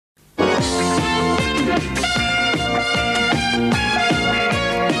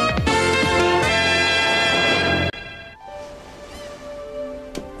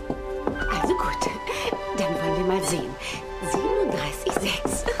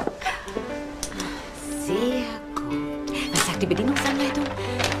die Bedienungsanleitung?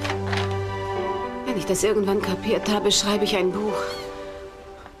 Wenn ich das irgendwann kapiert habe, schreibe ich ein Buch.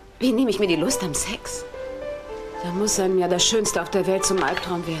 Wie nehme ich mir die Lust am Sex? Da muss einem ja das Schönste auf der Welt zum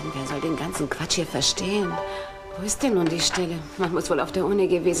Albtraum werden. Wer soll den ganzen Quatsch hier verstehen? Wo ist denn nun die Stelle? Man muss wohl auf der Uni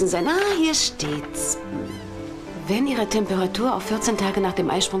gewesen sein. Ah, hier steht's. Wenn Ihre Temperatur auf 14 Tage nach dem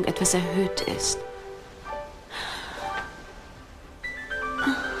Eisprung etwas erhöht ist.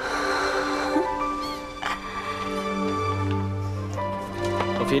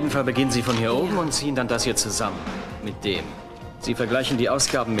 Auf jeden Fall beginnen Sie von hier oben und ziehen dann das hier zusammen mit dem. Sie vergleichen die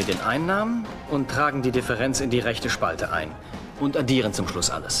Ausgaben mit den Einnahmen und tragen die Differenz in die rechte Spalte ein. Und addieren zum Schluss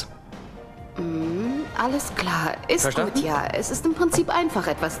alles. Alles klar. Ist Verstanden? gut, ja. Es ist im Prinzip einfach,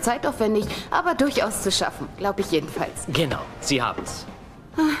 etwas zeitaufwendig, aber durchaus zu schaffen. Glaube ich jedenfalls. Genau, Sie haben's.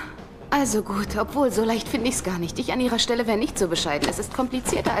 Also gut, obwohl so leicht finde ich es gar nicht. Ich an Ihrer Stelle wäre nicht so bescheiden. Es ist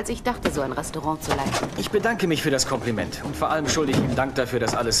komplizierter, als ich dachte, so ein Restaurant zu leiten. Ich bedanke mich für das Kompliment. Und vor allem schulde ich Ihnen Dank dafür,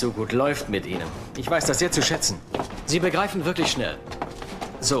 dass alles so gut läuft mit Ihnen. Ich weiß das sehr zu schätzen. Sie begreifen wirklich schnell.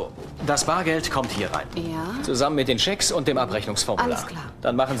 So, das Bargeld kommt hier rein. Ja? Zusammen mit den Schecks und dem Abrechnungsformular. Alles klar.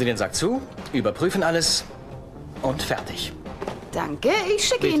 Dann machen Sie den Sack zu, überprüfen alles und fertig. Danke. Ich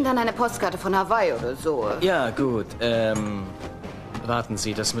schicke Ihnen dann eine Postkarte von Hawaii oder so. Ja, gut. Warten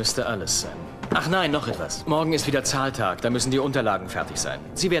Sie, das müsste alles sein. Ach nein, noch etwas. Morgen ist wieder Zahltag, da müssen die Unterlagen fertig sein.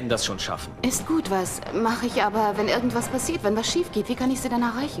 Sie werden das schon schaffen. Ist gut, was mache ich aber, wenn irgendwas passiert, wenn was schief geht? Wie kann ich Sie dann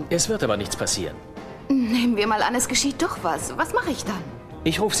erreichen? Es wird aber nichts passieren. Nehmen wir mal an, es geschieht doch was. Was mache ich dann?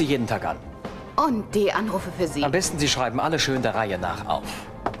 Ich rufe Sie jeden Tag an. Und die Anrufe für Sie? Am besten, Sie schreiben alle schön der Reihe nach auf.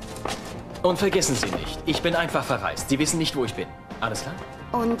 Und vergessen Sie nicht, ich bin einfach verreist. Sie wissen nicht, wo ich bin. Alles klar?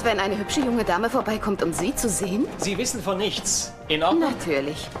 Und wenn eine hübsche junge Dame vorbeikommt, um Sie zu sehen? Sie wissen von nichts. In Ordnung?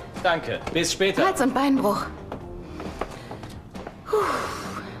 Natürlich. Danke. Bis später. Hals- und Beinbruch.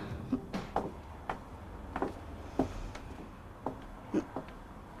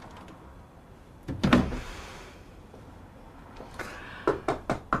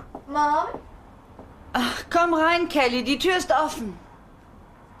 Mom? Ach, komm rein, Kelly. Die Tür ist offen.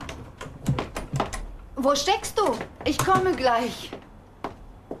 Wo steckst du? Ich komme gleich.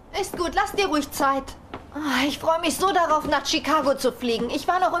 Ist gut, lass dir ruhig Zeit. Ich freue mich so darauf, nach Chicago zu fliegen. Ich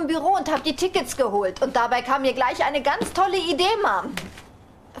war noch im Büro und habe die Tickets geholt. Und dabei kam mir gleich eine ganz tolle Idee, Mom.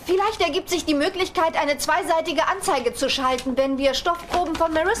 Vielleicht ergibt sich die Möglichkeit, eine zweiseitige Anzeige zu schalten, wenn wir Stoffproben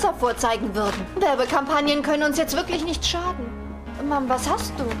von Marissa vorzeigen würden. Werbekampagnen können uns jetzt wirklich nicht schaden. Mom, was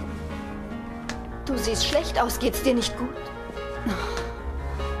hast du? Du siehst schlecht aus. Geht's dir nicht gut?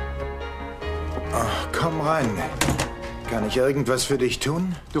 Ach, komm rein. Kann ich irgendwas für dich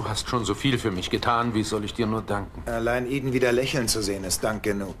tun? Du hast schon so viel für mich getan. Wie soll ich dir nur danken? Allein Eden wieder lächeln zu sehen, ist Dank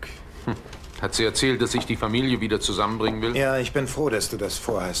genug. Hat sie erzählt, dass ich die Familie wieder zusammenbringen will? Ja, ich bin froh, dass du das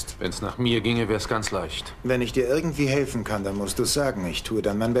vorhast. Wenn es nach mir ginge, wäre es ganz leicht. Wenn ich dir irgendwie helfen kann, dann musst du es sagen. Ich tue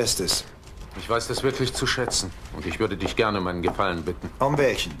dann mein Bestes. Ich weiß das wirklich zu schätzen. Und ich würde dich gerne um einen Gefallen bitten. Um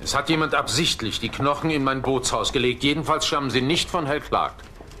welchen? Es hat jemand absichtlich die Knochen in mein Bootshaus gelegt. Jedenfalls stammen sie nicht von Hal Clark.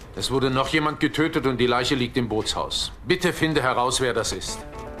 Es wurde noch jemand getötet und die Leiche liegt im Bootshaus. Bitte finde heraus, wer das ist.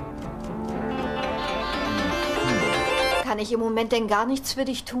 Kann ich im Moment denn gar nichts für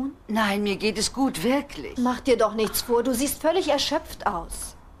dich tun? Nein, mir geht es gut, wirklich. Mach dir doch nichts vor. Du siehst völlig erschöpft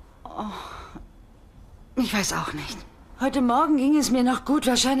aus. Ich weiß auch nicht. Heute Morgen ging es mir noch gut.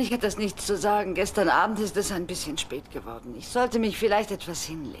 Wahrscheinlich hat das nichts zu sagen. Gestern Abend ist es ein bisschen spät geworden. Ich sollte mich vielleicht etwas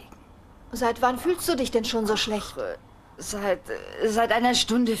hinlegen. Seit wann fühlst du dich denn schon so schlecht? Seit einer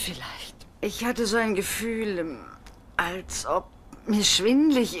Stunde vielleicht. Ich hatte so ein Gefühl, als ob mir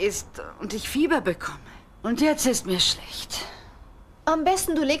schwindelig ist und ich Fieber bekomme. Und jetzt ist mir schlecht. Am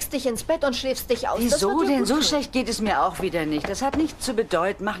besten, du legst dich ins Bett und schläfst dich aus. Wieso denn? So schlecht geht es mir auch wieder nicht. Das hat nichts zu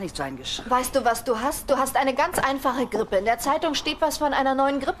bedeuten. Mach nicht so ein Geschrei. Weißt du, was du hast? Du hast eine ganz einfache Grippe. In der Zeitung steht was von einer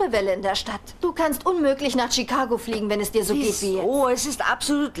neuen Grippewelle in der Stadt. Du kannst unmöglich nach Chicago fliegen, wenn es dir so geht wie jetzt. Oh, es ist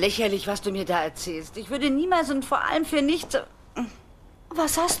absolut lächerlich, was du mir da erzählst. Ich würde niemals und vor allem für nichts...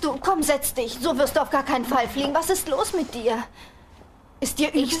 Was hast du? Komm, setz dich. So wirst du auf gar keinen Fall fliegen. Was ist los mit dir? Ist dir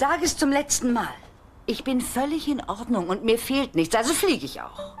übel? Ich sage es zum letzten Mal. Ich bin völlig in Ordnung und mir fehlt nichts, also fliege ich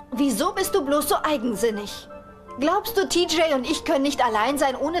auch. Wieso bist du bloß so eigensinnig? Glaubst du, TJ und ich können nicht allein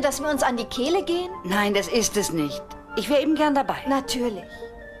sein, ohne dass wir uns an die Kehle gehen? Nein, das ist es nicht. Ich wäre eben gern dabei. Natürlich.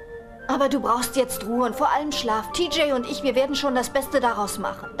 Aber du brauchst jetzt Ruhe und vor allem Schlaf. TJ und ich, wir werden schon das Beste daraus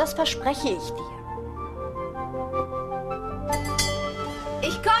machen. Das verspreche ich dir.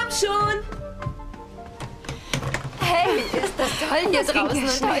 Ich komm schon! Hey, ist das toll hier draußen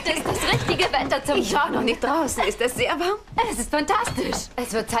und heute ist das richtige Wetter zum Ich war noch nicht draußen. Ist das sehr warm? Es ist fantastisch.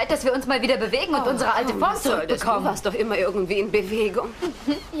 Es wird Zeit, dass wir uns mal wieder bewegen und unsere alte Form Du zurückbekommen. warst doch immer irgendwie in Bewegung.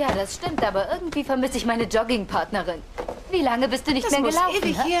 Ja, das stimmt, aber irgendwie vermisse ich meine Joggingpartnerin. Wie lange bist du nicht mehr gelaufen? Das muss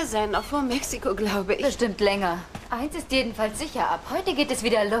ewig her sein, auch vor Mexiko, glaube ich. Bestimmt länger. Eins ist jedenfalls sicher, ab heute geht es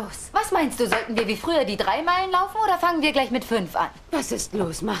wieder los. Was meinst du, sollten wir wie früher die 3 Meilen laufen oder fangen wir gleich mit 5 an? Was ist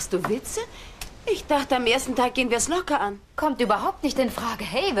los? Machst du Witze? Ich dachte, am ersten Tag gehen wir es locker an. Kommt überhaupt nicht in Frage.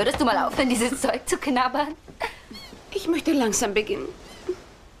 Hey, würdest du mal aufhören, dieses Zeug zu knabbern? Ich möchte langsam beginnen.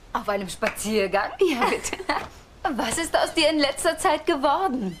 Auf einem Spaziergang? Ja, bitte. Was ist aus dir in letzter Zeit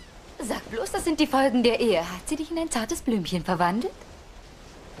geworden? Sag bloß, das sind die Folgen der Ehe. Hat sie dich in ein zartes Blümchen verwandelt?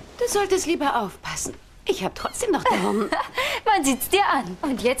 Du solltest lieber aufpassen. Ich habe trotzdem noch Daumen. Man sieht's dir an.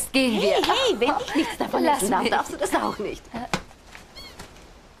 Und jetzt gehen wir. Hey, wenn ich nichts davon Lass lassen darf, mich. darfst du das auch nicht.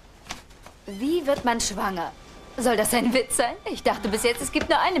 Wie wird man schwanger? Soll das ein Witz sein? Ich dachte bis jetzt, es gibt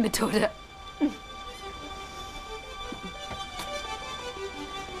nur eine Methode.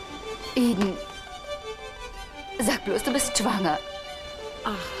 Eden, sag bloß, du bist schwanger.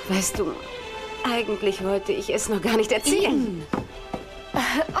 Ach, weißt du, eigentlich wollte ich es noch gar nicht erzählen.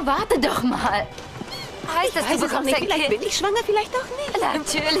 Warte doch mal. Heißt das, Weiß du es auch bekommst nicht. ein Vielleicht Kind? bin ich schwanger, vielleicht auch nicht.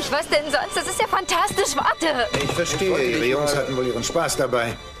 Natürlich, was denn sonst? Das ist ja fantastisch. Warte. Ich verstehe, Ihre Jungs hatten wohl ihren Spaß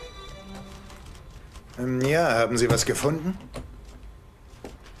dabei. Ja, haben Sie was gefunden?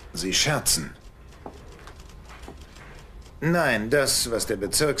 Sie scherzen. Nein, das, was der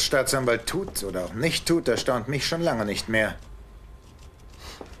Bezirksstaatsanwalt tut oder auch nicht tut, erstaunt mich schon lange nicht mehr.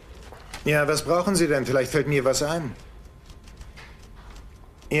 Ja, was brauchen Sie denn? Vielleicht fällt mir was ein.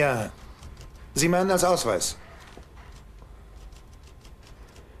 Ja, Sie meinen als Ausweis?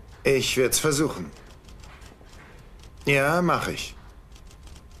 Ich werde es versuchen. Ja, mache ich.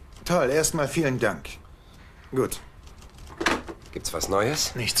 Toll, erstmal vielen Dank. Gut. Gibt's was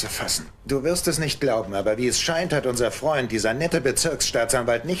Neues? Nicht zu fassen. Du wirst es nicht glauben, aber wie es scheint, hat unser Freund, dieser nette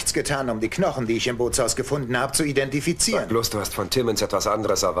Bezirksstaatsanwalt, nichts getan, um die Knochen, die ich im Bootshaus gefunden habe, zu identifizieren. Sag bloß, du hast von Timmons etwas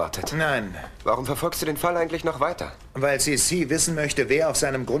anderes erwartet. Nein, Warum verfolgst du den Fall eigentlich noch weiter? weil CC wissen möchte, wer auf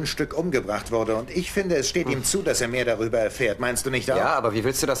seinem Grundstück umgebracht wurde. Und ich finde, es steht ihm zu, dass er mehr darüber erfährt. Meinst du nicht auch? Ja, aber wie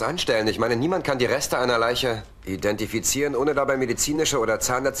willst du das anstellen? Ich meine, niemand kann die Reste einer Leiche identifizieren, ohne dabei medizinische oder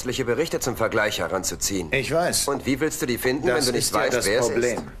zahnärztliche Berichte zum Vergleich heranzuziehen. Ich weiß. Und wie willst du die finden, Das wenn du nicht ist ja weißt, das wer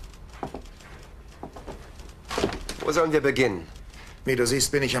Problem. es ist? Wo sollen wir beginnen? Wie du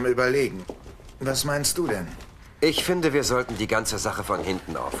siehst, bin ich am Überlegen. Was meinst du denn? Ich finde, wir sollten die ganze Sache von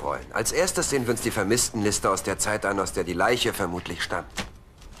hinten aufrollen. Als erstes sehen wir uns die Vermisstenliste aus der Zeit an, aus der die Leiche vermutlich stammt.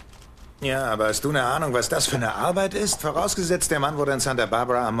 Ja, aber hast du eine Ahnung, was das für eine Arbeit ist? Vorausgesetzt, der Mann wurde in Santa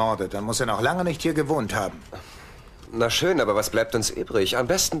Barbara ermordet. Dann muss er noch lange nicht hier gewohnt haben. Na schön, aber was bleibt uns übrig? Am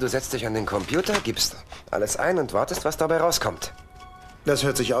besten, du setzt dich an den Computer, gibst alles ein und wartest, was dabei rauskommt. Das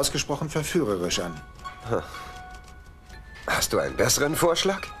hört sich ausgesprochen verführerisch an. Hast du einen besseren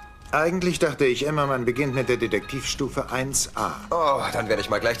Vorschlag? Eigentlich dachte ich immer, man beginnt mit der Detektivstufe 1a. Oh, dann werde ich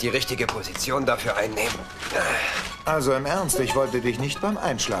mal gleich die richtige Position dafür einnehmen. Also im Ernst, ich wollte dich nicht beim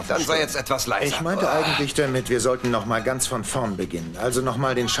Einschlafen Dann sei stören. jetzt etwas leiser. Ich meinte eigentlich damit, wir sollten noch mal ganz von vorn beginnen. Also noch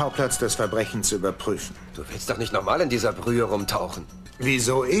mal den Schauplatz des Verbrechens überprüfen. Du willst doch nicht nochmal in dieser Brühe rumtauchen.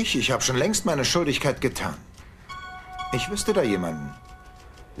 Wieso ich? Ich habe schon längst meine Schuldigkeit getan. Ich wüsste da jemanden.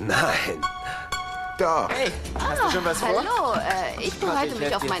 Nein. Doch. Hey, hast du schon was vor? Hallo, ich bereite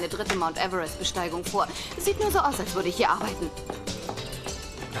mich auf meine 3. Mount Everest-Besteigung vor. Sieht nur so aus, als würde ich hier arbeiten.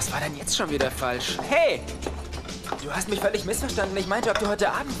 Was war denn jetzt schon wieder falsch? Hey! Du hast mich völlig missverstanden. Ich meinte, ob du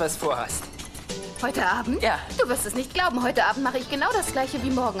heute Abend was vorhast. Heute Abend? Ja. Du wirst es nicht glauben, heute Abend mache ich genau das gleiche wie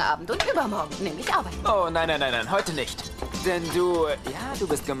morgen Abend und übermorgen, nämlich arbeiten. Oh, nein, heute nicht. Denn du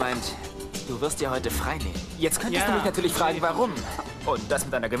bist gemeint. Du wirst dir heute frei nehmen. Jetzt könntest du mich natürlich fragen, warum. Und das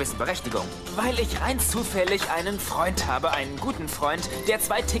mit einer gewissen Berechtigung. Weil ich rein zufällig einen Freund habe, einen guten Freund, der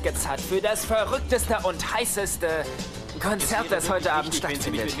 2 Tickets hat für das verrückteste und heißeste Konzert, das heute Abend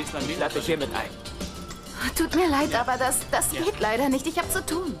stattfindet. Ich lade dich hiermit ein. Tut mir leid, aber das geht leider nicht. Ich habe zu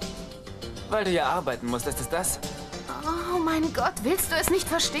tun. Weil du ja arbeiten musst, ist es das? Oh mein Gott, willst du es nicht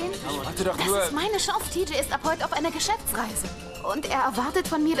verstehen? Warte doch Das nur... ist meine Chef. TJ ist ab heute auf einer Geschäftsreise. Und er erwartet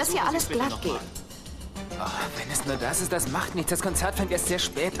von mir, dass hier alles glatt geht. Oh, wenn es nur das ist, das macht nichts. Das Konzert fängt erst sehr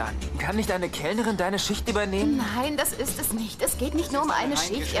spät an. Kann nicht eine Kellnerin deine Schicht übernehmen? Nein, das ist es nicht. Es geht nicht nur um eine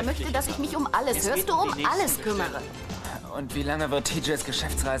Schicht. Er möchte, dass ich mich um alles, hörst du, um alles kümmere. Und wie lange wird TJs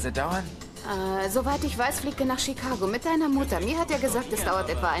Geschäftsreise dauern? Soweit ich weiß, fliegt er nach Chicago mit deiner Mutter. Mir hat er gesagt, es dauert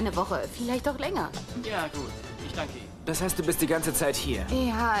etwa eine Woche, vielleicht auch länger. Ja, gut. Ich danke Ihnen. Das heißt, du bist die ganze Zeit hier?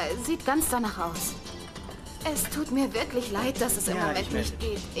 Ja, sieht ganz danach aus. Es tut mir wirklich leid, dass es im Moment nicht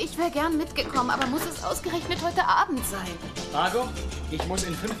geht. Ich wäre gern mitgekommen, aber muss es ausgerechnet heute Abend sein? Margot, ich muss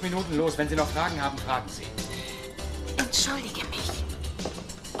in 5 Minuten los. Wenn Sie noch Fragen haben, fragen Sie. Entschuldige mich.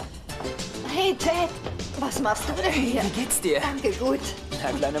 Hey, Ted, was machst du denn hier? Wie geht's dir? Danke, gut.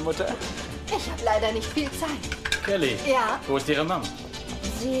 Na, kleine Mutter. Ich habe leider nicht viel Zeit. Kelly. Ja? Wo ist Ihre Mom?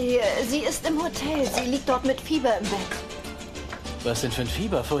 Sie ist im Hotel. Sie liegt dort mit Fieber im Bett. Was denn für ein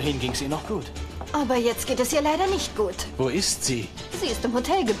Fieber? Vorhin ging es ihr noch gut. Aber jetzt geht es ihr leider nicht gut. Wo ist sie? Sie ist im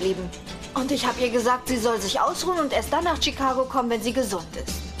Hotel geblieben. Und ich habe ihr gesagt, sie soll sich ausruhen und erst dann nach Chicago kommen, wenn sie gesund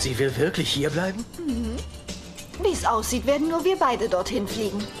ist. Sie will wirklich hier bleiben? Mhm. Wie es aussieht, werden nur wir beide dorthin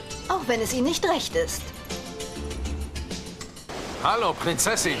fliegen. Auch wenn es ihnen nicht recht ist. Hallo,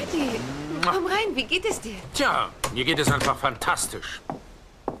 Prinzessin. Hey, komm rein, wie geht es dir? Tja, mir geht es einfach fantastisch.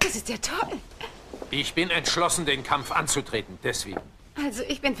 Das ist ja toll. Ich bin entschlossen, den Kampf anzutreten, deswegen. Also,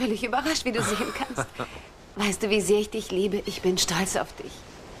 ich bin völlig überrascht, wie du sehen kannst. Weißt du, wie sehr ich dich liebe? Ich bin stolz auf dich.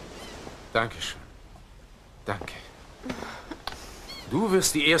 Dankeschön. Danke. Du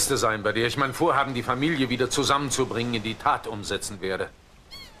wirst die Erste sein, bei der ich mein Vorhaben, die Familie wieder zusammenzubringen, in die Tat umsetzen werde.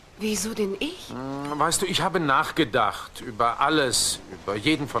 Wieso denn ich? Weißt du, ich habe nachgedacht über alles, über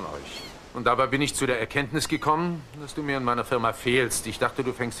jeden von euch. Und dabei bin ich zu der Erkenntnis gekommen, dass du mir in meiner Firma fehlst. Ich dachte,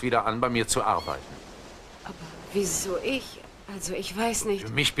 du fängst wieder an, bei mir zu arbeiten. Aber wieso ich? Also, ich weiß nicht.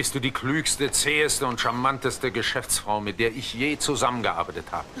 Für mich bist du die klügste, zäheste und charmanteste Geschäftsfrau, mit der ich je zusammengearbeitet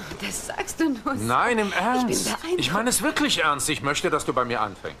habe. Das sagst du nur so. Nein, im Ernst. Ich bin beeindruckt. Ich meine es wirklich ernst. Ich möchte, dass du bei mir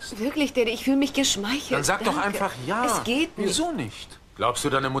anfängst. Wirklich, Daddy, ich fühle mich geschmeichelt. Dann sag doch Danke. einfach ja. Es geht nicht. Wieso nicht? Glaubst du,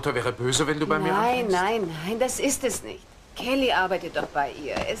 deine Mutter wäre böse, wenn du bei mir anfängst? Nein, das ist es nicht. Kelly arbeitet doch bei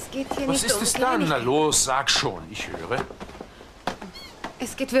ihr. Es geht hier Was nicht ist um es dann? Na Kleinigkeiten. los, sag schon. Ich höre.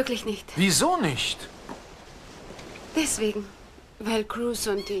 Es geht wirklich nicht. Wieso nicht? Deswegen. Weil Cruz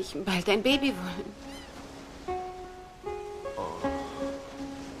und ich bald ein Baby wollen.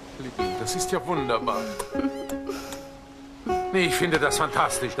 Liebling, das ist ja wunderbar. Nee, ich finde das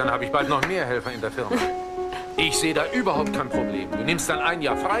fantastisch. Dann habe ich bald noch mehr Helfer in der Firma. Ich sehe da überhaupt kein Problem. Du nimmst dann ein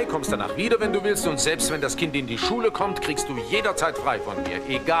Jahr frei, kommst danach wieder, wenn du willst. Und selbst wenn das Kind in die Schule kommt, kriegst du jederzeit frei von mir.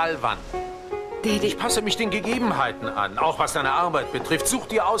 Egal wann. Daddy, Ich passe mich den Gegebenheiten an, auch was deine Arbeit betrifft. Such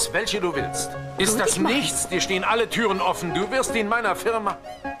dir aus, welche du willst. Ist Gut, das ich mach. nichts? Dir stehen alle Türen offen. Du wirst in meiner Firma...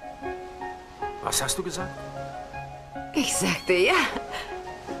 Was hast du gesagt? ich sagte ja.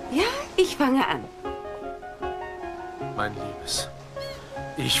 Ja, ich fange an. Mein Liebes,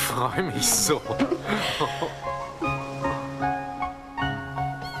 ich freue mich so.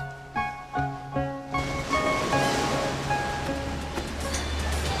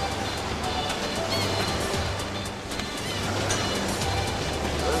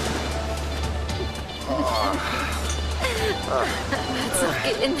 Wird's noch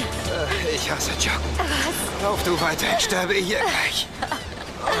gehen? Ich hasse Joggen. Lauf du weiter, ich sterbe hier gleich.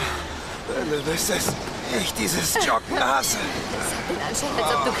 Wenn du wüsstest, wie ich dieses Joggen hasse. Den Anschein,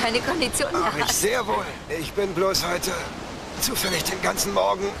 als ob du keine Konditionen mehr Ich hast. sehr wohl. Ich bin bloß heute zufällig den ganzen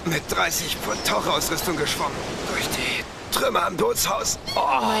Morgen mit 30 Pfund Tauchausrüstung geschwommen. Durch die Trümmer am Bootshaus.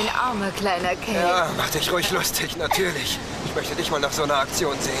 Mein armer kleiner Kerl. Ja, mach dich ruhig lustig, natürlich. Ich möchte dich mal nach so einer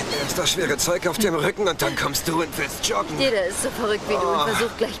Aktion sehen. Erst das schwere Zeug auf dem Rücken und dann kommst du und willst joggen. Jeder ist so verrückt wie du und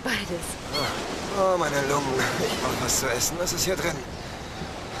versucht gleich beides. Oh, meine Lungen. Ich brauche was zu essen. Was ist hier drin?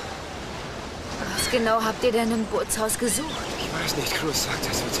 Was genau habt ihr denn im Bootshaus gesucht? Ich weiß nicht, Cruz sagt,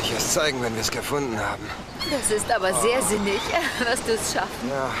 es wird sich erst zeigen, wenn wir es gefunden haben. Das ist aber sehr sinnig. Wirst du es schaffen?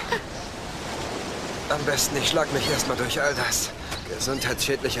 Ja. Am besten, ich schlag mich erstmal durch all das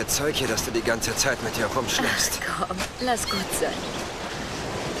gesundheitsschädliche Zeug hier, das du die ganze Zeit mit dir rumschleppst. Komm, lass gut sein.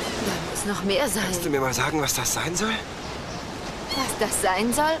 Da muss noch mehr sein. Kannst du mir mal sagen, was das sein soll? Was das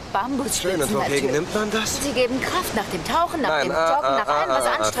sein soll? Bambusspitzen Schön, und wogegen natürlich. nimmt man das? Sie geben Kraft nach dem Tauchen, nach dem Joggen, nach allem, was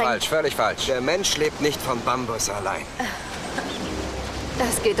anstrengend. Falsch, völlig falsch. Der Mensch lebt nicht vom Bambus allein.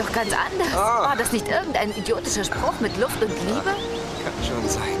 Das geht doch ganz anders. War das nicht irgendein idiotischer Spruch mit Luft und Liebe? Kann schon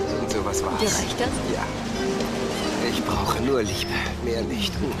sein. Und sowas war's. Dir reicht das? Ja. Ich brauche nur Liebe, mehr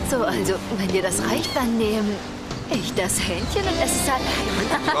nicht. So, also, wenn dir das reicht, dann nehm ich das Hähnchen und esse es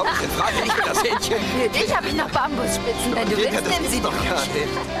allein. Überhaupt nicht in Frage, ich will das Hähnchen. Für dich habe ich noch Bambusspitzen. Wenn du Jeder, willst, das nimm sie ist doch dir. gar nicht.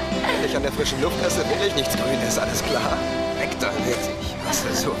 Wenn ich an der frischen Luft esse, will ich nichts Grünes, alles klar. Weg damit, ich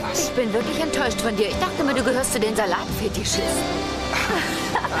hasse sowas. Ich bin wirklich enttäuscht von dir. Ich dachte mir, du gehörst zu den Salatfetischisten.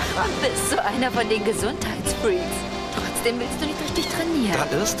 Und bist so einer von den Gesundheitsfreaks. Trotzdem willst du nicht richtig trainieren.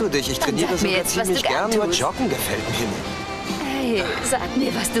 Da irrst du dich, ich Dann trainiere sag mir sogar jetzt, was ziemlich du gern gern, nur tust. Joggen gefällt mir nicht. Hey, sag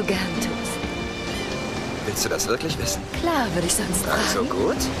mir, was du gern tust. Willst du das wirklich wissen? Klar, würde ich sonst fragen. Also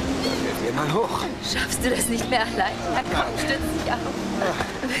gut, dann hilf mir mal hoch. Schaffst du das nicht mehr allein? Na komm, stütz dich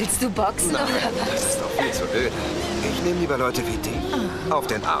auf. Willst du boxen oder was? Das ist doch viel zu öde. Ich nehme lieber Leute wie dich. Auf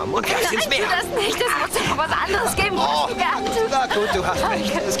den Arm und gleich ins Nein, Meer. tu das nicht. Es muss doch was anderes geben, was du gern tust. Na gut, du hast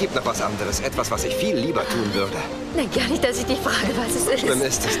recht. Es gibt noch was anderes. Etwas, was ich viel lieber tun würde. Denk gar nicht, dass ich dich frage, was es ist. Schlimm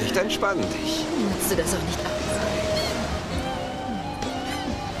ist es nicht. Entspann dich. Nutzt du das auch nicht aus?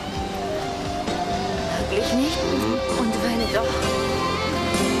 Wirklich nicht? Und wenn doch?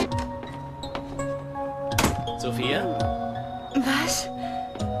 Sophia? Was?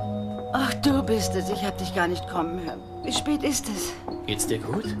 Ach, du bist es. Ich hab dich gar nicht kommen hören. Wie spät ist es? Geht's dir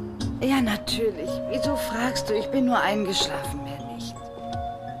gut? Ja, natürlich. Wieso fragst du? Ich bin nur eingeschlafen, mehr nicht.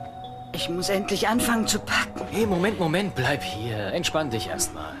 Ich muss endlich anfangen zu packen. Hey, Moment, bleib hier. Entspann dich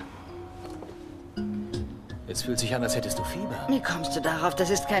erstmal. Es fühlt sich an, als hättest du Fieber. Wie kommst du darauf? Das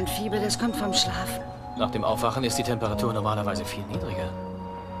ist kein Fieber, das kommt vom Schlafen. Nach dem Aufwachen ist die Temperatur normalerweise viel niedriger.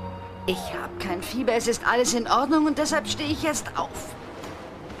 Ich habe kein Fieber, es ist alles in Ordnung und deshalb stehe ich jetzt auf.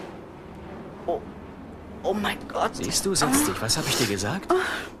 Oh mein Gott. Siehst du, setz dich. Was habe ich dir gesagt?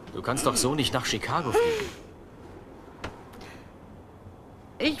 Du kannst doch so nicht nach Chicago fliegen.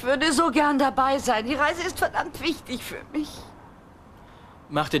 Ich würde so gern dabei sein. Die Reise ist verdammt wichtig für mich.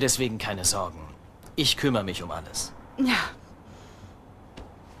 Mach dir deswegen keine Sorgen. Ich kümmere mich um alles. Ja.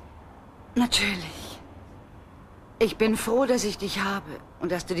 Natürlich. Ich bin froh, dass ich dich habe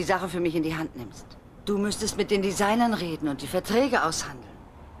und dass du die Sache für mich in die Hand nimmst. Du müsstest mit den Designern reden und die Verträge aushandeln.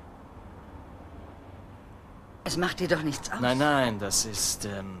 Es macht dir doch nichts aus. Nein, das ist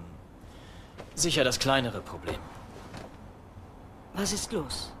sicher das kleinere Problem. Was ist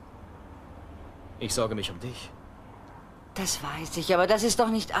los? Ich sorge mich um dich. Das weiß ich, aber das ist doch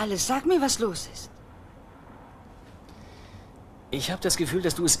nicht alles. Sag mir, was los ist. Ich habe das Gefühl,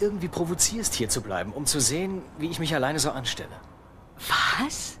 dass du es irgendwie provozierst, hier zu bleiben, um zu sehen, wie ich mich alleine so anstelle.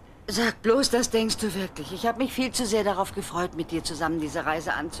 Was? Sag bloß, das denkst du wirklich. Ich habe mich viel zu sehr darauf gefreut, mit dir zusammen diese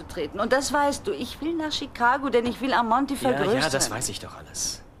Reise anzutreten. Und das weißt du. Ich will nach Chicago, denn ich will Amonti vergrößern. Ja, das weiß ich doch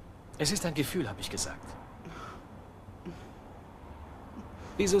alles. Es ist ein Gefühl, habe ich gesagt.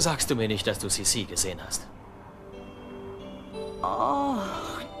 Wieso sagst du mir nicht, dass du Sissi gesehen hast? Oh,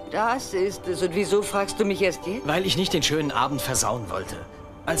 das ist es. Und wieso fragst du mich erst jetzt? Weil ich nicht den schönen Abend versauen wollte.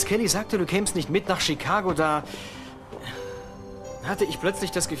 Als Kelly sagte, du kämst nicht mit nach Chicago, da hatte ich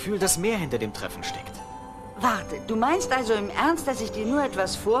plötzlich das Gefühl, dass mehr hinter dem Treffen steckt. Warte, du meinst also im Ernst, dass ich dir nur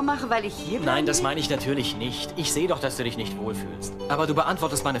etwas vormache, weil ich hier bin? Nein, das meine ich natürlich nicht. Ich sehe doch, dass du dich nicht wohlfühlst. Aber du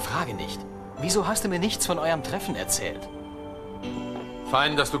beantwortest meine Frage nicht. Wieso hast du mir nichts von eurem Treffen erzählt?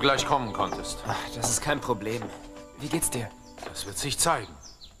 Fein, dass du gleich kommen konntest. Ach, das ist kein Problem. Wie geht's dir? Das wird sich zeigen.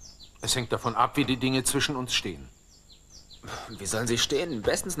 Es hängt davon ab, wie die Dinge zwischen uns stehen. Wie sollen sie stehen?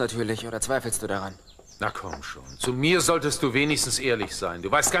 Bestens natürlich. Oder zweifelst du daran? Na komm schon. Zu mir solltest du wenigstens ehrlich sein.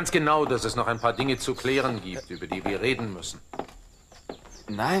 Du weißt ganz genau, dass es noch ein paar Dinge zu klären gibt, über die wir reden müssen.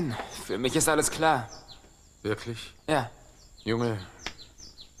 Nein, für mich ist alles klar. Wirklich? Ja. Junge,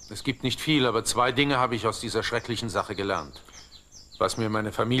 es gibt nicht viel, aber 2 Dinge habe ich aus dieser schrecklichen Sache gelernt. Was mir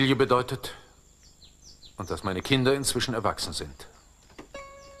meine Familie bedeutet und dass meine Kinder inzwischen erwachsen sind.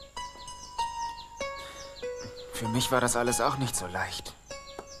 Für mich war das alles auch nicht so leicht.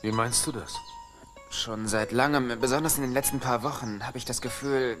 Wie meinst du das? Schon seit langem, besonders in den letzten paar Wochen, habe ich das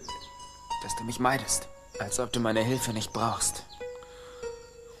Gefühl, dass du mich meidest. Als ob du meine Hilfe nicht brauchst.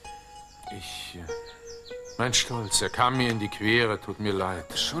 Mein Stolz, er kam mir in die Quere, tut mir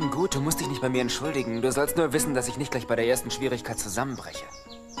leid. Schon gut, du musst dich nicht bei mir entschuldigen. Du sollst nur wissen, dass ich nicht gleich bei der ersten Schwierigkeit zusammenbreche.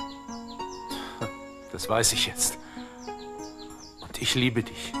 Das weiß ich jetzt. Und ich liebe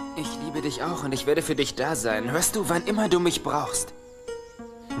dich. Ich liebe dich auch und ich werde für dich da sein. Hörst du, wann immer du mich brauchst.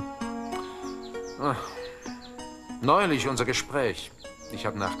 Neulich unser Gespräch. Ich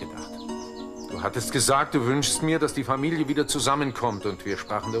habe nachgedacht. Du hattest gesagt, du wünschst mir, dass die Familie wieder zusammenkommt. Und wir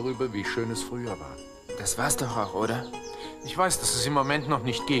sprachen darüber, wie schön es früher war. Das war's doch auch, oder? Ich weiß, dass es im Moment noch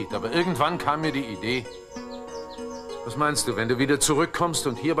nicht geht, aber irgendwann kam mir die Idee. Was meinst du, wenn du wieder zurückkommst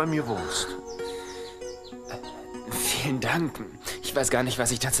und hier bei mir wohnst? Vielen Dank. Ich weiß gar nicht, was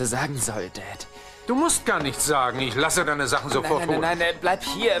ich dazu sagen soll, Dad. Du musst gar nichts sagen. Ich lasse deine Sachen sofort holen. Nein, bleib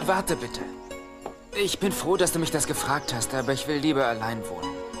hier. Warte bitte. Ich bin froh, dass du mich das gefragt hast, aber ich will lieber allein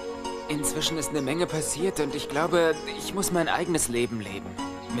wohnen. Inzwischen ist eine Menge passiert und ich glaube, ich muss mein eigenes Leben leben.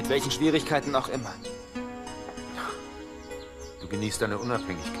 Mit welchen Schwierigkeiten auch immer. Du genießt deine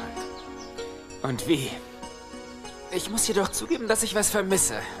Unabhängigkeit. Und wie? Ich muss jedoch zugeben, dass ich was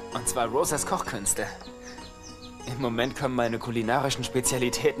vermisse. Und zwar Rosas Kochkünste. Im Moment kommen meine kulinarischen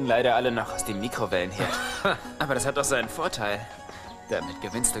Spezialitäten leider alle noch aus dem Mikrowellenherd. Aber das hat doch seinen Vorteil. Damit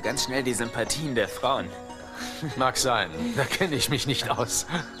gewinnst du ganz schnell die Sympathien der Frauen. Mag sein. Da kenne ich mich nicht aus.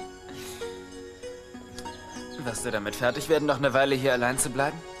 Wirst du damit fertig werden, noch eine Weile hier allein zu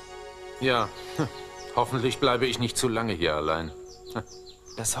bleiben? Ja. Hoffentlich bleibe ich nicht zu lange hier allein.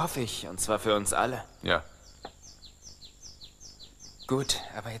 Das hoffe ich, und zwar für uns alle. Ja. Gut,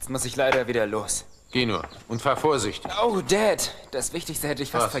 aber jetzt muss ich leider wieder los. Geh nur und fahr vorsichtig. Oh, Dad, das Wichtigste hätte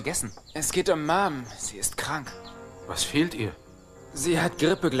ich fast Was? vergessen. Es geht um Mom. Sie ist krank. Was fehlt ihr? Sie hat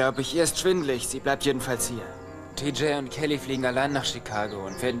Grippe, glaube ich. Ihr ist schwindelig. Sie bleibt jedenfalls hier. TJ und Kelly fliegen allein nach Chicago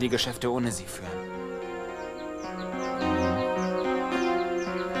und werden die Geschäfte ohne sie führen.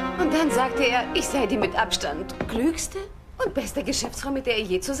 Und dann sagte er, ich sei die mit Abstand klügste und beste Geschäftsfrau, mit der er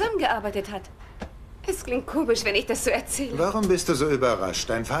je zusammengearbeitet hat. Es klingt komisch, wenn ich das so erzähle. Warum bist du so überrascht?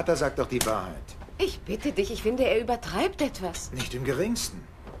 Dein Vater sagt doch die Wahrheit. Ich bitte dich, ich finde, er übertreibt etwas. Nicht im Geringsten.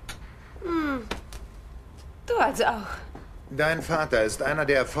 Du also auch. Dein Vater ist einer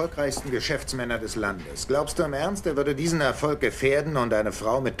der erfolgreichsten Geschäftsmänner des Landes. Glaubst du im Ernst, er würde diesen Erfolg gefährden und eine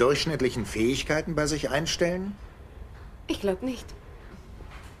Frau mit durchschnittlichen Fähigkeiten bei sich einstellen? Ich glaube nicht.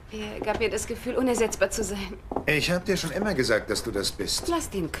 Er gab mir das Gefühl, unersetzbar zu sein. Ich habe dir schon immer gesagt, dass du das bist. Lass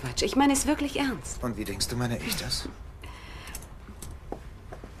den Quatsch. Ich meine es wirklich ernst. Und wie denkst du, meine ich das?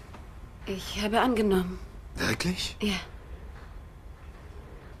 Ich habe angenommen. Wirklich? Ja.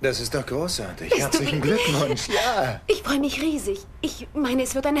 Das ist doch großartig. Bist du Herzlichen wirklich? Glückwunsch. Ja. Ich freue mich riesig. Ich meine,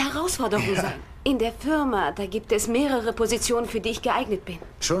 es wird eine Herausforderung sein. In der Firma, da gibt es mehrere Positionen, für die ich geeignet bin.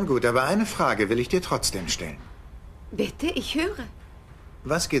 Schon gut, aber eine Frage will ich dir trotzdem stellen. Bitte, ich höre.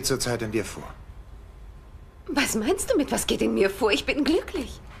 Was geht zurzeit in dir vor? Was meinst du mit, was geht in mir vor? Ich bin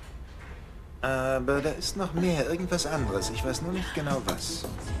glücklich. Aber da ist noch mehr, irgendwas anderes. Ich weiß nur nicht genau was.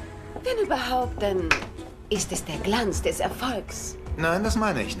 Wenn überhaupt, dann ist es der Glanz des Erfolgs. Nein, das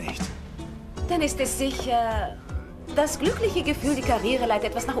meine ich nicht. Dann ist es sicher das glückliche Gefühl, die Karriereleiter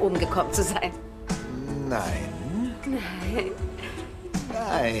etwas nach oben gekommen zu sein. Nein. Nein.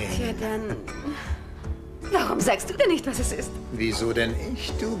 Nein. Tja, dann... Warum sagst du denn nicht, was es ist? Wieso denn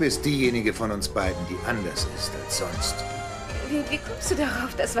ich? Du bist diejenige von uns beiden, die anders ist als sonst. Wie kommst du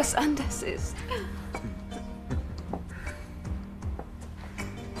darauf, dass was anders ist?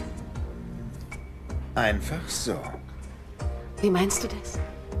 Einfach so. Wie meinst du das?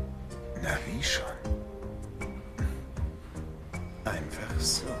 Na, wie schon? Einfach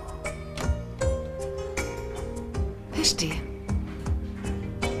so. Verstehe.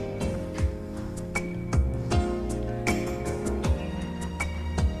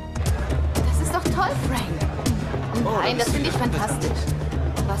 Das ist doch toll, Frank. Nein, das finde ich fantastisch.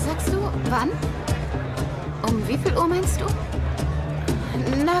 Was sagst du? Wann? Um wie viel Uhr meinst du?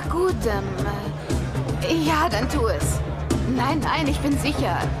 Na gut, ja, dann tu es. Nein, ich bin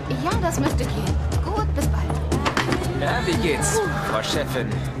sicher. Ja, das müsste gehen. Gut, bis bald. Ja, wie geht's, Frau Chefin?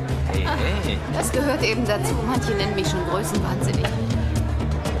 Hey, hey. Das gehört eben dazu. Manche nennen mich schon größenwahnsinnig.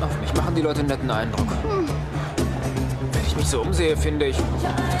 Auf mich machen die Leute einen netten Eindruck. Wenn ich mich so umsehe, finde ich,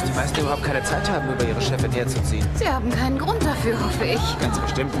 dass die meisten überhaupt keine Zeit haben, über ihre Chefin herzuziehen. Sie haben keinen Grund dafür, hoffe ich. Ganz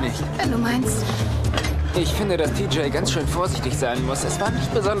bestimmt nicht. Wenn du meinst. Ich finde, dass TJ ganz schön vorsichtig sein muss. Es war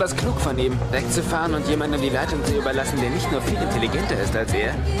nicht besonders klug von ihm, wegzufahren und jemandem die Leitung zu überlassen, der nicht nur viel intelligenter ist als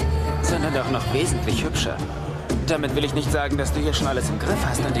er, sondern auch noch wesentlich hübscher. Damit will ich nicht sagen, dass du hier schon alles im Griff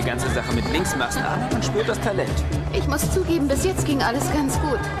hast und die ganze Sache mit links machst, aber man spürt das Talent. Ich muss zugeben, bis jetzt ging alles ganz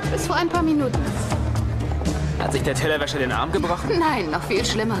gut. Bis vor ein paar Minuten. Hat sich der Tellerwäscher den Arm gebrochen? Nein, noch viel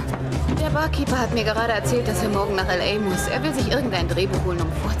schlimmer. Der Barkeeper hat mir gerade erzählt, dass er morgen nach L.A. muss. Er will sich irgendein Drehbuch holen,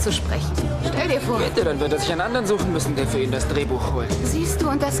 um vorzusprechen. Stell dir vor. Bitte, dann wird er sich einen anderen suchen müssen, der für ihn das Drehbuch holt. Siehst du,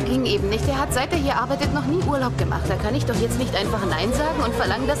 und das ging eben nicht. Er hat, seit er hier arbeitet, noch nie Urlaub gemacht. Da kann ich doch jetzt nicht einfach Nein sagen und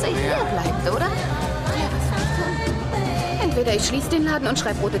verlangen, dass er hier bleibt, oder? Ja, was soll ich tun? Entweder ich schließe den Laden und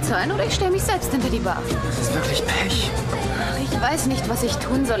schreibe rote Zahlen, oder ich stelle mich selbst hinter die Bar. Das ist wirklich Pech. Ich weiß nicht, was ich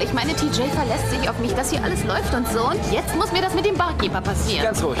tun soll. Ich meine, TJ verlässt sich auf mich, dass hier alles läuft und so. Und jetzt muss mir das mit dem Barkeeper passieren.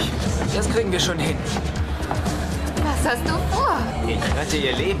 Ganz ruhig. Das kriegen wir schon hin. Was hast du vor? Ich rette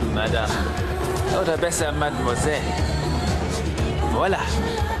Ihr Leben, Madame. Oder besser, Mademoiselle. Voilà.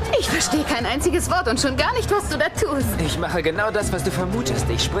 Ich verstehe kein einziges Wort und schon gar nicht, was du da tust. Ich mache genau das, was du vermutest.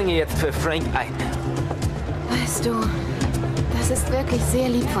 Ich springe jetzt für Frank ein. Weißt du, das ist wirklich sehr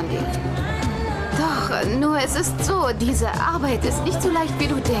lieb von dir. Doch, nur es ist so, diese Arbeit ist nicht so leicht, wie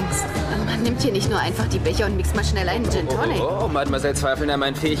du denkst. Man nimmt hier nicht nur einfach die Becher und mixt mal schnell einen Gin Tonic. Oh, Mademoiselle zweifeln an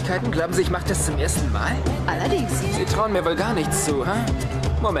meinen Fähigkeiten? Glauben Sie, ich mache das zum ersten Mal? Allerdings. Sie trauen mir wohl gar nichts zu, hä?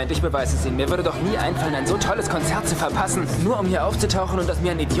 Moment, ich beweise es Ihnen. Mir würde doch nie einfallen, ein so tolles Konzert zu verpassen, nur um hier aufzutauchen und aus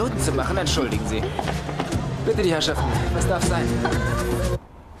mir einen Idioten zu machen. Entschuldigen Sie. Bitte die Herrschaften, was darf sein?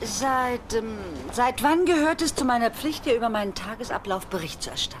 Seit wann gehört es zu meiner Pflicht, dir über meinen Tagesablauf Bericht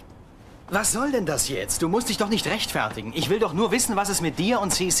zu erstatten? Was soll denn das jetzt? Du musst dich doch nicht rechtfertigen. Ich will doch nur wissen, was es mit dir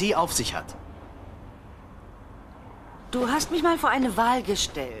und CC auf sich hat. Du hast mich mal vor eine Wahl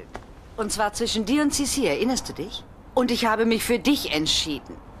gestellt. Und zwar zwischen dir und CC, erinnerst du dich? Und ich habe mich für dich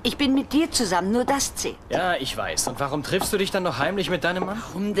entschieden. Ich bin mit dir zusammen, nur das zählt. Ja, ich weiß. Und warum triffst du dich dann noch heimlich mit deinem Mann?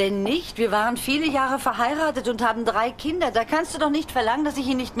 Warum denn nicht? Wir waren viele Jahre verheiratet und haben 3 Kinder. Da kannst du doch nicht verlangen, dass ich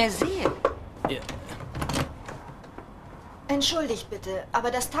ihn nicht mehr sehe. Ja. Entschuldigt bitte,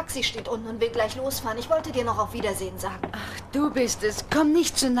 aber das Taxi steht unten und will gleich losfahren. Ich wollte dir noch auf Wiedersehen sagen. Ach, du bist es. Komm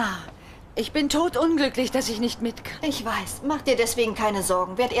nicht zu nah. Ich bin todunglücklich, dass ich nicht mit kann. Ich weiß. Mach dir deswegen keine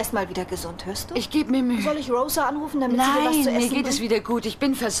Sorgen. Werd erst mal wieder gesund, hörst du? Ich gebe mir Mühe. Soll ich Rosa anrufen, damit sie dir was zu essen Nein, mir geht bringt? es wieder gut. Ich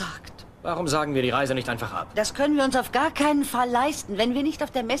bin versorgt. Warum sagen wir die Reise nicht einfach ab? Das können wir uns auf gar keinen Fall leisten. Wenn wir nicht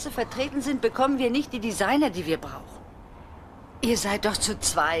auf der Messe vertreten sind, bekommen wir nicht die Designer, die wir brauchen. Ihr seid doch zu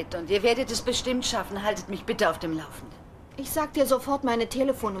zweit und ihr werdet es bestimmt schaffen. Haltet mich bitte auf dem Laufenden. Ich sag dir sofort meine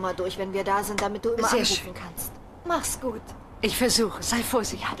Telefonnummer durch, wenn wir da sind, damit du immer Sehr anrufen schön. kannst. Mach's gut. Ich versuche. Sei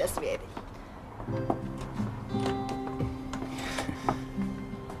vorsichtig. Ja, das werde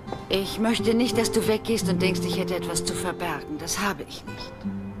ich. Ich möchte nicht, dass du weggehst und denkst, ich hätte etwas zu verbergen. Das habe ich nicht.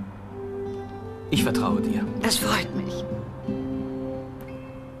 Ich vertraue dir. Das freut mich.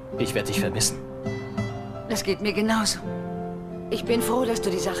 Ich werde dich vermissen. Das geht mir genauso. Ich bin froh, dass du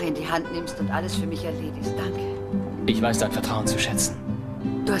die Sache in die Hand nimmst und alles für mich erledigst. Danke. Ich weiß dein Vertrauen zu schätzen.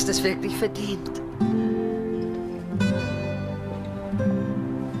 Du hast es wirklich verdient.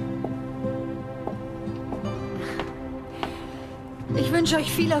 Ich wünsche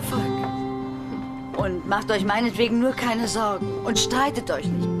euch viel Erfolg. Und macht euch meinetwegen nur keine Sorgen. Und streitet euch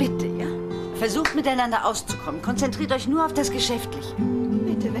nicht, bitte, ja? Versucht miteinander auszukommen. Konzentriert euch nur auf das Geschäftliche.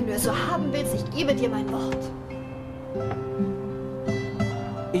 Bitte, wenn du es so haben willst, ich gebe dir mein Wort.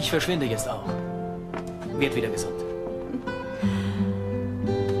 Ich verschwinde jetzt auch. Werd wieder gesund.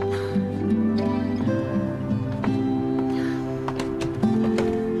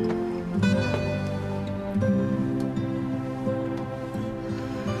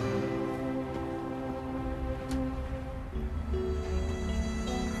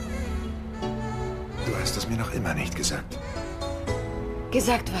 Du hast es mir noch immer nicht gesagt.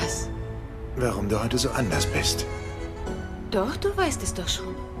 Gesagt was? Warum du heute so anders bist. Doch, du weißt es doch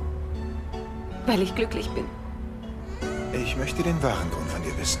schon. Weil ich glücklich bin. Ich möchte den wahren Grund von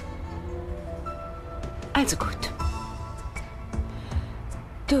dir wissen. Also gut.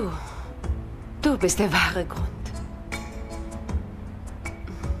 Du bist der wahre Grund.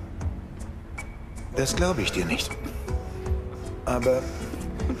 Das glaube ich dir nicht. Aber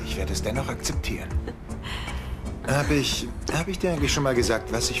ich werde es dennoch akzeptieren. Hab ich dir eigentlich schon mal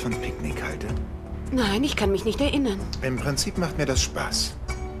gesagt, was ich von Picknick halte? Nein, ich kann mich nicht erinnern. Im Prinzip macht mir das Spaß.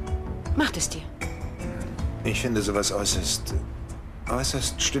 Macht es dir? Ich finde sowas äußerst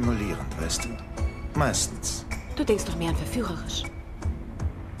stimulierend, weißt du? Meistens. Du denkst doch mehr an verführerisch.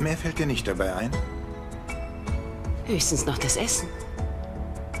 Mehr fällt dir nicht dabei ein? Höchstens noch das Essen.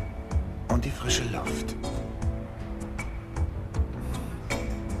 Und die frische Luft.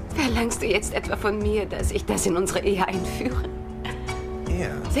 Verlangst du jetzt etwa von mir, dass ich das in unsere Ehe einführe? Ja.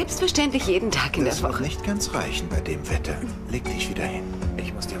 Selbstverständlich jeden Tag in der Das wird Woche. nicht ganz reichen bei dem Wetter. Leg dich wieder hin.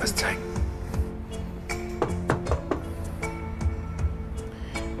 Ich muss dir was zeigen.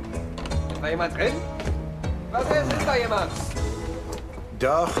 Ist da jemand drin? Was ist da jemand?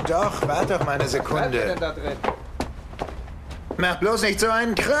 Doch, warte doch mal eine Was bleibt Sekunde. denn da drin? Mach bloß nicht so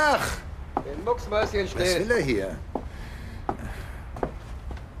einen Krach! Den Mucksmäuschen Was still. will er hier?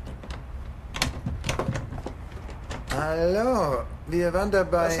 Hallo, wir waren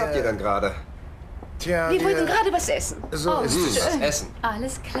dabei. Was habt ihr denn gerade? Tja, Wir wollten gerade was essen. So ist es. Was essen.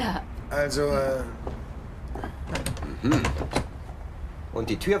 Alles klar. Also, Und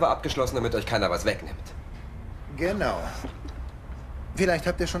die Tür war abgeschlossen, damit euch keiner was wegnimmt. genau. Vielleicht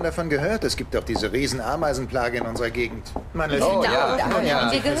habt ihr schon davon gehört, es gibt doch diese riesen Ameisenplage in unserer Gegend. Man lässt Oh, sie ja. Davon haben wir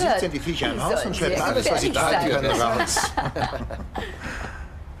versiegt gehört. sind die Viecher im Die Haus sollen und schleppen sehr alles, was sie gefährlich tragen können, sein. raus.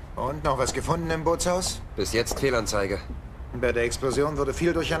 Und noch was gefunden im Bootshaus? Bis jetzt Fehlanzeige. Bei der Explosion wurde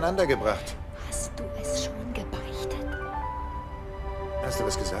viel durcheinander gebracht. Hast du es schon gebeichtet? Hast du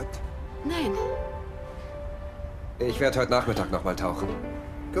was gesagt? Nein. Ich werde heute Nachmittag noch mal tauchen.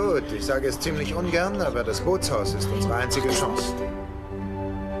 Gut, ich sage es ziemlich ungern, aber das Bootshaus ist unsere einzige Chance.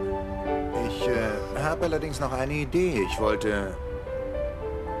 Ich habe allerdings noch eine Idee. Ich wollte...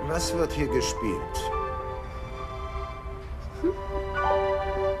 Was wird hier gespielt?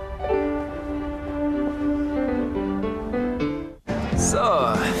 So,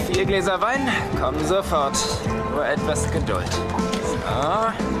 4 Gläser Wein, kommen sofort. Nur etwas Geduld.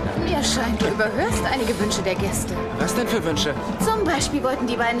 So, Mir scheint, du überhörst einige Wünsche der Gäste. was denn für Wünsche? Zum Beispiel wollten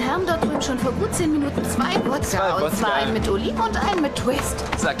die beiden Herren dort drüben schon vor gut 10 Minuten 2 Wodka. Zwei Und zwar Wodka. einen mit Oliven und einen mit Twist.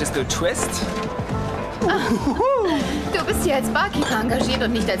 Sagtest du Twist? Du bist hier als Barkeeper engagiert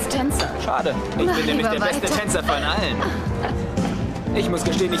und nicht als Tänzer. Schade. Ich Na, bin nämlich der lieber beste weiter. Tänzer von allen. Ich muss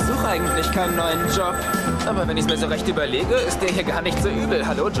gestehen, ich suche eigentlich keinen neuen Job. Aber wenn ich es mir so recht überlege, ist der hier gar nicht so übel.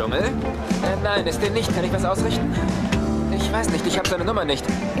 Hallo, Dschungel? Nein, ist der nicht. Kann ich was ausrichten? Ich weiß nicht, ich habe seine Nummer nicht.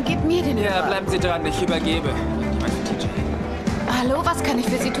 Gib mir den Ja, Hörer. bleiben Sie dran, ich übergebe. Jemand für TJ. Hallo, was kann ich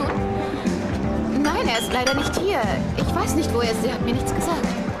für Sie tun? Nein, er ist leider nicht hier. Ich weiß nicht, wo er ist. Er hat mir nichts gesagt.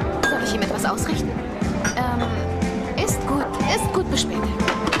 Soll ich ihm etwas ausrichten? Ist gut, bis später.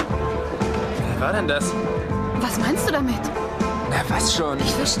 Wer war denn das? Was meinst du damit? Na, was schon?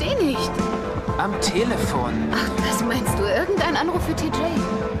 Ich verstehe nicht. Am Telefon. Ach, das meinst du? Irgendein Anruf für TJ?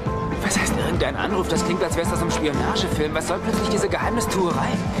 Was heißt irgendein Anruf? Das klingt, als wäre es aus einem Spionagefilm. Was soll plötzlich diese Geheimnistuerei?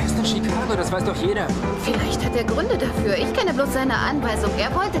 Er ist in Chicago, das weiß doch jeder. Vielleicht hat er Gründe dafür. Ich kenne bloß seine Anweisung.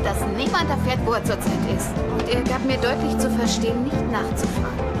 Er wollte, dass niemand erfährt, wo er zurzeit ist. Und er gab mir deutlich zu verstehen, nicht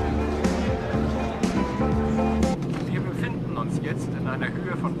nachzufragen. Wir befinden uns jetzt in einer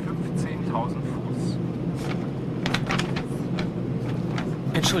Höhe von 15.000 Fuß.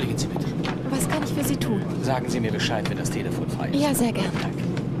 Entschuldigen Sie bitte. Was kann ich für Sie tun? Sagen Sie mir Bescheid, wenn das Telefon frei ist. Ja, sehr gern. Danke.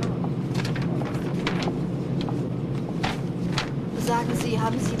 Sagen Sie,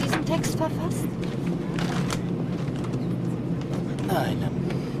 haben Sie diesen Text verfasst? Nein,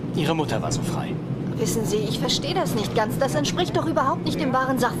 Ihre Mutter war so frei. Wissen Sie, ich verstehe das nicht ganz. Das entspricht doch überhaupt nicht dem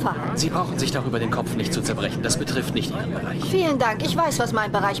wahren Sachverhalt. Sie brauchen sich darüber den Kopf nicht zu zerbrechen. Das betrifft nicht Ihren Bereich. Vielen Dank. Ich weiß, was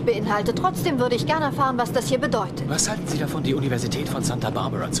mein Bereich beinhaltet. Trotzdem würde ich gerne erfahren, was das hier bedeutet. Was halten Sie davon, die Universität von Santa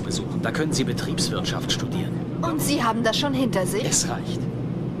Barbara zu besuchen? Da können Sie Betriebswirtschaft studieren. Und Sie haben das schon hinter sich? Es reicht.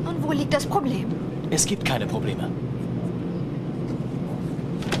 Und wo liegt das Problem? Es gibt keine Probleme.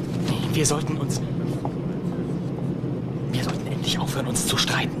 Wir sollten endlich aufhören, uns zu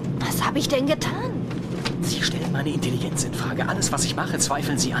streiten. Was habe ich denn getan? Sie stellen meine Intelligenz in Frage. Alles, was ich mache,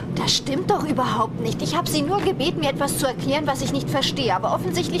 zweifeln Sie an. Das stimmt doch überhaupt nicht. Ich habe Sie nur gebeten, mir etwas zu erklären, was ich nicht verstehe. Aber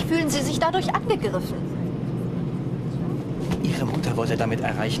offensichtlich fühlen Sie sich dadurch angegriffen. Ihre Mutter wollte damit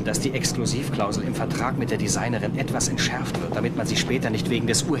erreichen, dass die Exklusivklausel im Vertrag mit der Designerin etwas entschärft wird, damit man sie später nicht wegen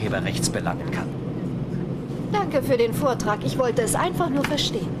des Urheberrechts belangen kann. Danke für den Vortrag. Ich wollte es einfach nur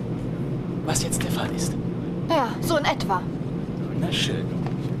verstehen. Was jetzt der Fall ist? Ja, so in etwa. Na schön.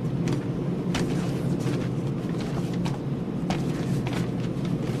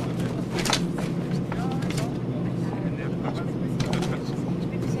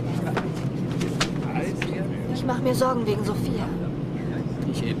 Ich mache mir Sorgen wegen Sophia.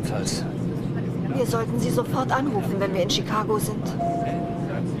 Ich ebenfalls. Wir sollten sie sofort anrufen, wenn wir in Chicago sind.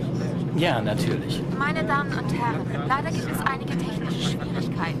 Ja, natürlich. Meine Damen und Herren, leider gibt es einige technische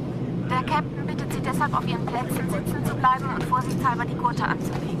Schwierigkeiten. Der Captain bittet Sie deshalb, auf Ihren Plätzen sitzen zu bleiben und vorsichtshalber die Gurte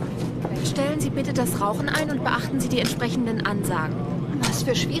anzulegen. Stellen Sie bitte das Rauchen ein und beachten Sie die entsprechenden Ansagen. Was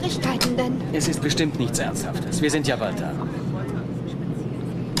für Schwierigkeiten denn? Es ist bestimmt nichts Ernsthaftes. Wir sind ja bald da.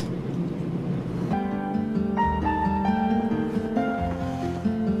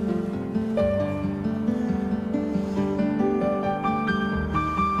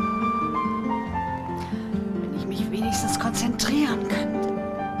 Wenn ich mich wenigstens konzentrieren könnte.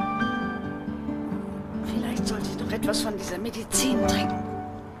 Vielleicht sollte ich doch etwas von dieser Medizin trinken.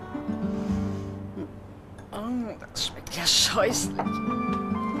 Oh, das schmeckt ja scheußlich.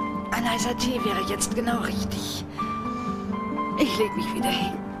 Ein heißer Tee wäre jetzt genau richtig. Ich leg mich wieder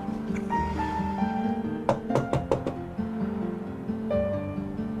hin.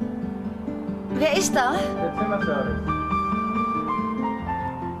 Wer ist da? Der Zimmerservice.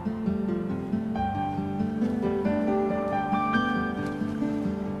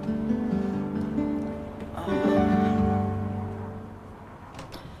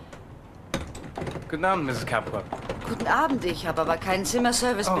 Guten Abend, Mrs. Capwell. Guten Abend, ich habe aber keinen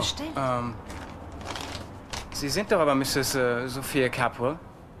Zimmerservice bestellt. Sie sind doch aber Mrs. Sophia Capwell.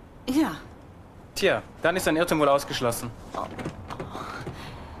 Ja. Tja, dann ist ein Irrtum wohl ausgeschlossen.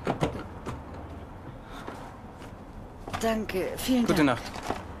 Danke, vielen Dank. Gute Nacht.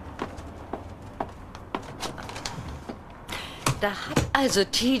 Da hat also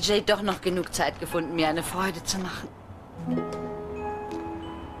TJ doch noch genug Zeit gefunden, mir eine Freude zu machen.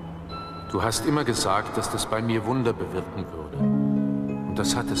 Du hast immer gesagt, dass das bei mir Wunder bewirken würde. Und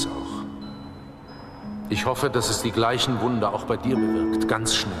das hat es auch. Ich hoffe, dass es die gleichen Wunder auch bei dir bewirkt.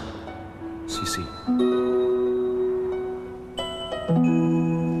 Ganz schnell. Sisi.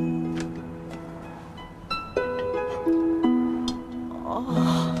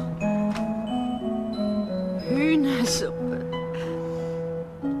 Hühnersuppe.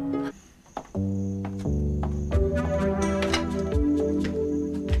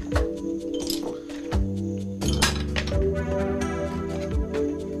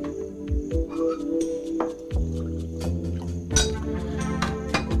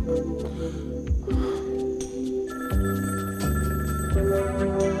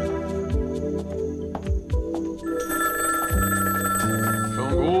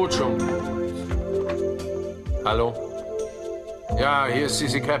 Schon gut. Hallo? Ja, hier ist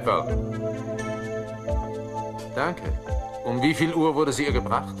Sisi Capwell. Danke. Um wie viel Uhr wurde sie ihr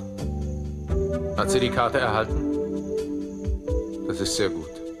gebracht? Hat sie die Karte erhalten? Das ist sehr gut.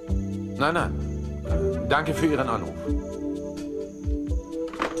 Nein, nein. Danke für Ihren Anruf.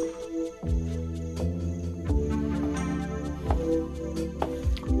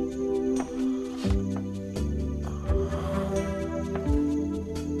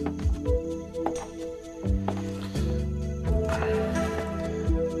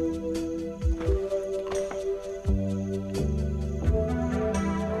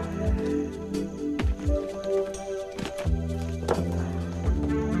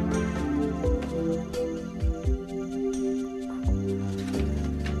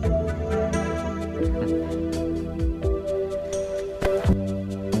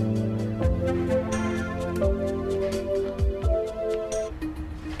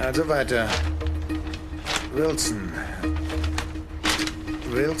 Also weiter. Wilson.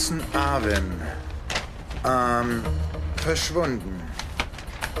 Wilson Arvin. Verschwunden.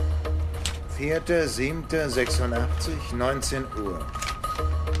 4.7.86, 19 Uhr.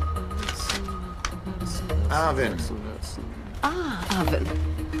 Arvin. Arvin.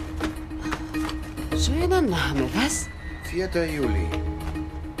 Schöner Name, was? 4. Juli.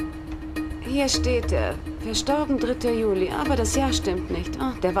 Hier steht er. Verstorben 3. Juli. Aber das Jahr stimmt nicht.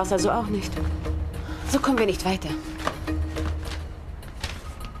 Oh, der war's also auch nicht. So kommen wir nicht weiter.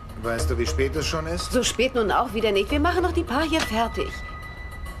 Weißt du, wie spät es schon ist? So spät nun auch wieder nicht. Wir machen noch die paar hier fertig.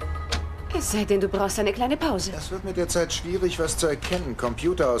 Es sei denn, du brauchst eine kleine Pause. Es wird mit der Zeit schwierig, was zu erkennen.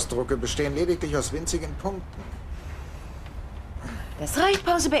 Computerausdrucke bestehen lediglich aus winzigen Punkten. Das reicht,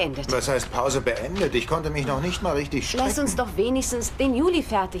 Pause beendet. Was heißt Pause beendet? Ich konnte mich noch nicht mal richtig strecken. Lass uns doch wenigstens den Juli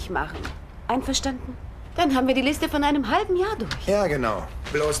fertig machen. Einverstanden? Dann haben wir die Liste von einem halben Jahr durch. Ja, genau.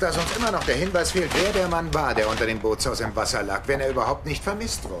 Bloß, dass uns immer noch der Hinweis fehlt, wer der Mann war, der unter dem Bootshaus im Wasser lag, wenn er überhaupt nicht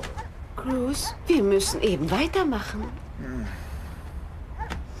vermisst wurde. Cruz, wir müssen eben weitermachen.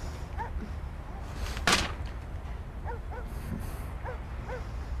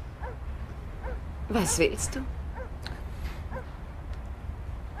 Was willst du?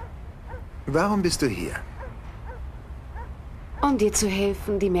 Warum bist du hier? Um dir zu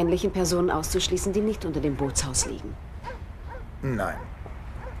helfen, die männlichen Personen auszuschließen, die nicht unter dem Bootshaus liegen. Nein.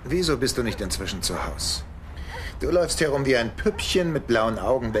 Wieso bist du nicht inzwischen zu Hause? Du läufst herum wie ein Püppchen mit blauen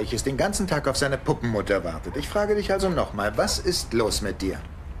Augen, welches den ganzen Tag auf seine Puppenmutter wartet. Ich frage dich also nochmal, was ist los mit dir?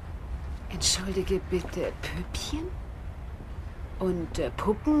 Entschuldige bitte, Püppchen? Und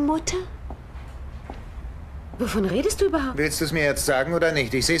Puppenmutter? Wovon redest du überhaupt? Willst du es mir jetzt sagen oder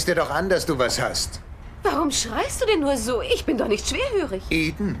nicht? Ich sehe es dir doch an, dass du was hast. Warum schreist du denn nur so? Ich bin doch nicht schwerhörig.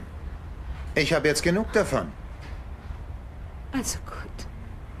 Eden, ich habe jetzt genug davon. Also gut.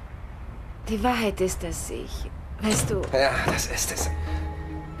 Die Wahrheit ist, dass ich... Weißt du... Ja, das ist es.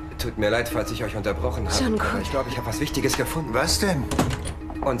 Tut mir leid, falls ich euch unterbrochen habe. Schon gut. Aber ich glaube, ich habe was Wichtiges gefunden. Was denn?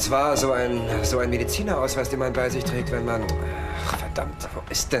 Und zwar so ein Medizinerausweis, den man bei sich trägt, wenn man... Ach, verdammt, wo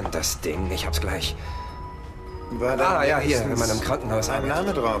ist denn das Ding? Ich hab's gleich. War da ja, hier, wenn man im Krankenhaus ein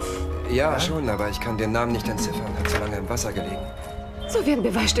arbeitet. Name drauf? Ja, schon, aber ich kann den Namen nicht entziffern. Hat so lange im Wasser gelegen. So werden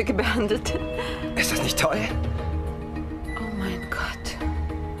Beweisstücke behandelt. Ist das nicht toll? Oh mein Gott.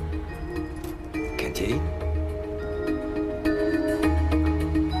 Kennt ihr ihn?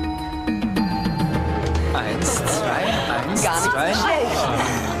 Eins, zwei, eins, Gar nicht zwei. so schlecht.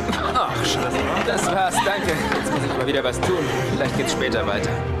 Ach, schade. Das war's, danke. Jetzt muss ich mal wieder was tun. Vielleicht geht's später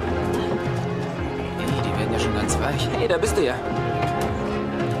weiter. Hey, die werden ja schon ganz weich. Hey, da bist du ja.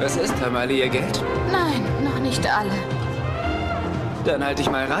 Was ist? Haben alle ihr Geld? Nein, noch nicht alle. Dann halt dich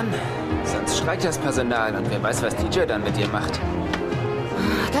mal ran. Sonst streikt das Personal und wer weiß, was DJ dann mit dir macht.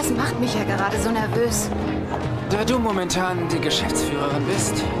 Das macht mich ja gerade so nervös. Da du momentan die Geschäftsführerin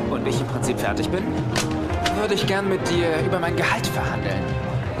bist und ich im Prinzip fertig bin, würde ich gern mit dir über mein Gehalt verhandeln.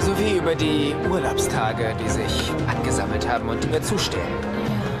 Sowie über die Urlaubstage, die sich angesammelt haben und die mir zustehen.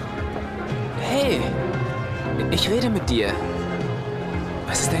 Hey, ich rede mit dir.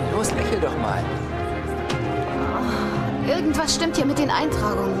 Was ist denn los? Lächel doch mal. Irgendwas stimmt hier mit den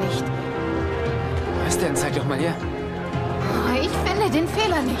Eintragungen nicht. Was denn? Zeig doch mal her. Ich finde den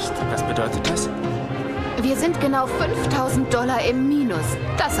Fehler nicht. Was bedeutet das? Wir sind genau $5.000 im Minus.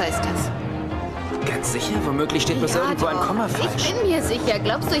 Das heißt das. Ganz sicher? Womöglich steht bloß irgendwo ein Komma falsch. Ich bin mir sicher.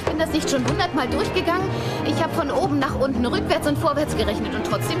 Glaubst du, ich bin das nicht schon 100-mal durchgegangen? Ich habe von oben nach unten, rückwärts und vorwärts gerechnet und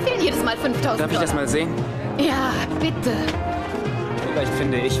trotzdem fehlen jedes Mal $5.000. Darf ich das mal sehen? Ja, bitte. Vielleicht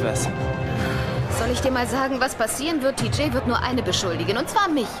finde ich was. Soll ich dir mal sagen, was passieren wird? TJ wird nur eine beschuldigen, und zwar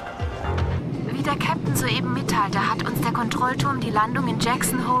mich. Wie der Captain soeben mitteilte, hat uns der Kontrollturm die Landung in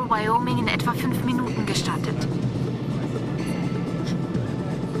Jackson Hole, Wyoming in etwa 5 Minuten gestattet.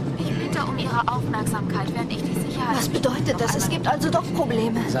 Ich bitte um Ihre Aufmerksamkeit, während ich die Sicherheit... Was bedeutet das? Es gibt also doch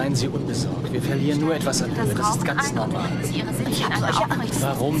Probleme. Seien Sie unbesorgt. Wir verlieren nur etwas an Höhe. Das ist ganz normal. Ich habe solche Angst.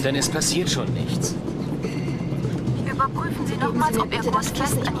 Warum? Denn es passiert schon nichts. Überprüfen Sie nochmals, ob irgendwas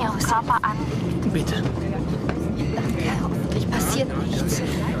fest an Ihrem Körper anliegt. Bitte. Danke, hoffentlich passiert nichts.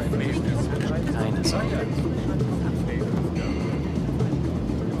 Keine Sorge.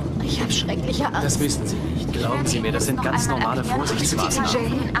 Ich habe schreckliche Angst. Das wissen Sie nicht. Glauben Sie mir, das sind ganz normale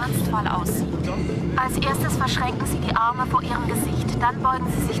Vorsichtsmaßnahmen. Wie ein Ernstfall aussieht. Als erstes verschränken Sie die Arme vor Ihrem Gesicht. Dann beugen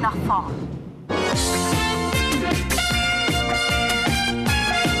Sie sich nach vorn.